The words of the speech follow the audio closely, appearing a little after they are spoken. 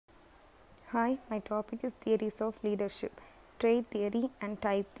Hi, my topic is theories of leadership, trait theory and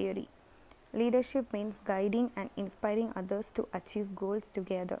type theory. Leadership means guiding and inspiring others to achieve goals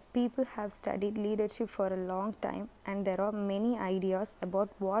together. People have studied leadership for a long time and there are many ideas about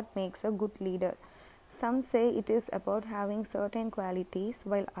what makes a good leader. Some say it is about having certain qualities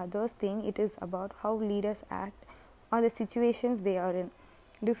while others think it is about how leaders act or the situations they are in.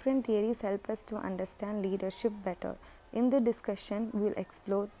 Different theories help us to understand leadership better. In the discussion, we will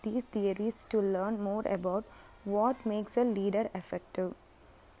explore these theories to learn more about what makes a leader effective.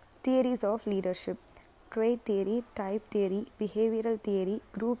 Theories of leadership: trait theory, type theory, behavioral theory,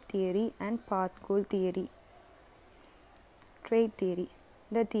 group theory, and path goal theory. Trait theory.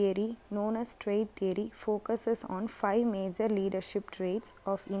 The theory, known as trait theory, focuses on 5 major leadership traits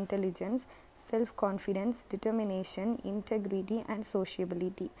of intelligence, self-confidence, determination, integrity, and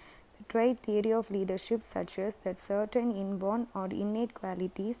sociability. The trait theory of leadership suggests that certain inborn or innate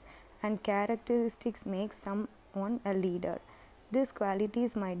qualities and characteristics make someone a leader. These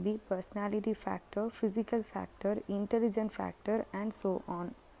qualities might be personality factor, physical factor, intelligence factor, and so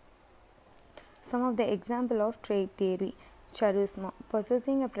on. Some of the example of trait theory: charisma,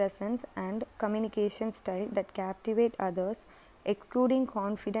 possessing a presence and communication style that captivate others, excluding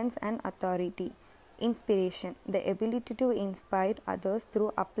confidence and authority. Inspiration, the ability to inspire others through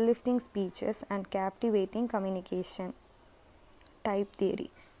uplifting speeches and captivating communication. Type theory.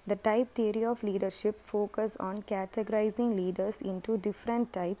 The type theory of leadership focuses on categorizing leaders into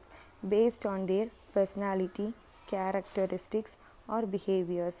different types based on their personality, characteristics, or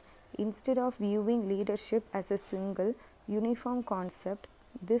behaviors. Instead of viewing leadership as a single, uniform concept,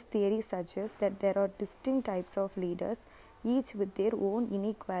 this theory suggests that there are distinct types of leaders, each with their own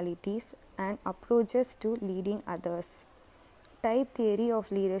unique qualities and approaches to leading others. Type theory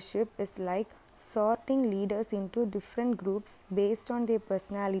of leadership is like sorting leaders into different groups based on their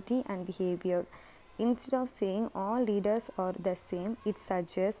personality and behavior. Instead of saying all leaders are the same, it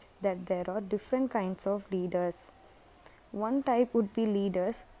suggests that there are different kinds of leaders. One type would be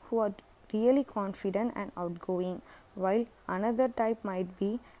leaders who are really confident and outgoing, while another type might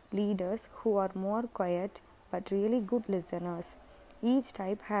be leaders who are more quiet but really good listeners. Each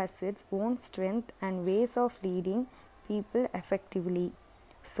type has its own strength and ways of leading people effectively.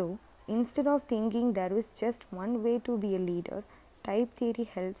 So, instead of thinking there is just one way to be a leader, type theory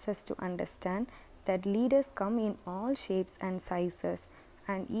helps us to understand that leaders come in all shapes and sizes,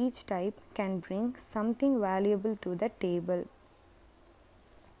 and each type can bring something valuable to the table.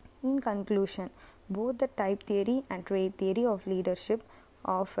 In conclusion, both the type theory and trait theory of leadership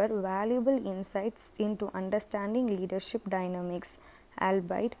offer valuable insights into understanding leadership dynamics,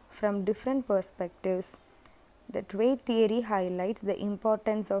 albeit from different perspectives. The trait theory highlights the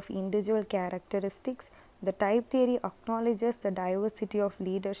importance of individual characteristics. The type theory acknowledges the diversity of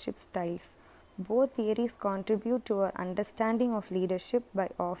leadership styles. Both theories contribute to our understanding of leadership by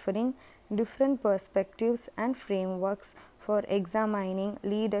offering different perspectives and frameworks for examining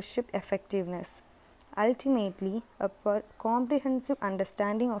leadership effectiveness. Ultimately, a comprehensive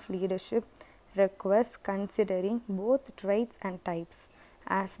understanding of leadership requires considering both traits and types,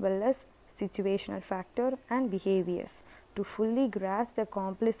 as well as situational factor and behaviors, to fully grasp the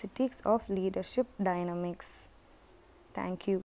complexities of leadership dynamics. Thank you.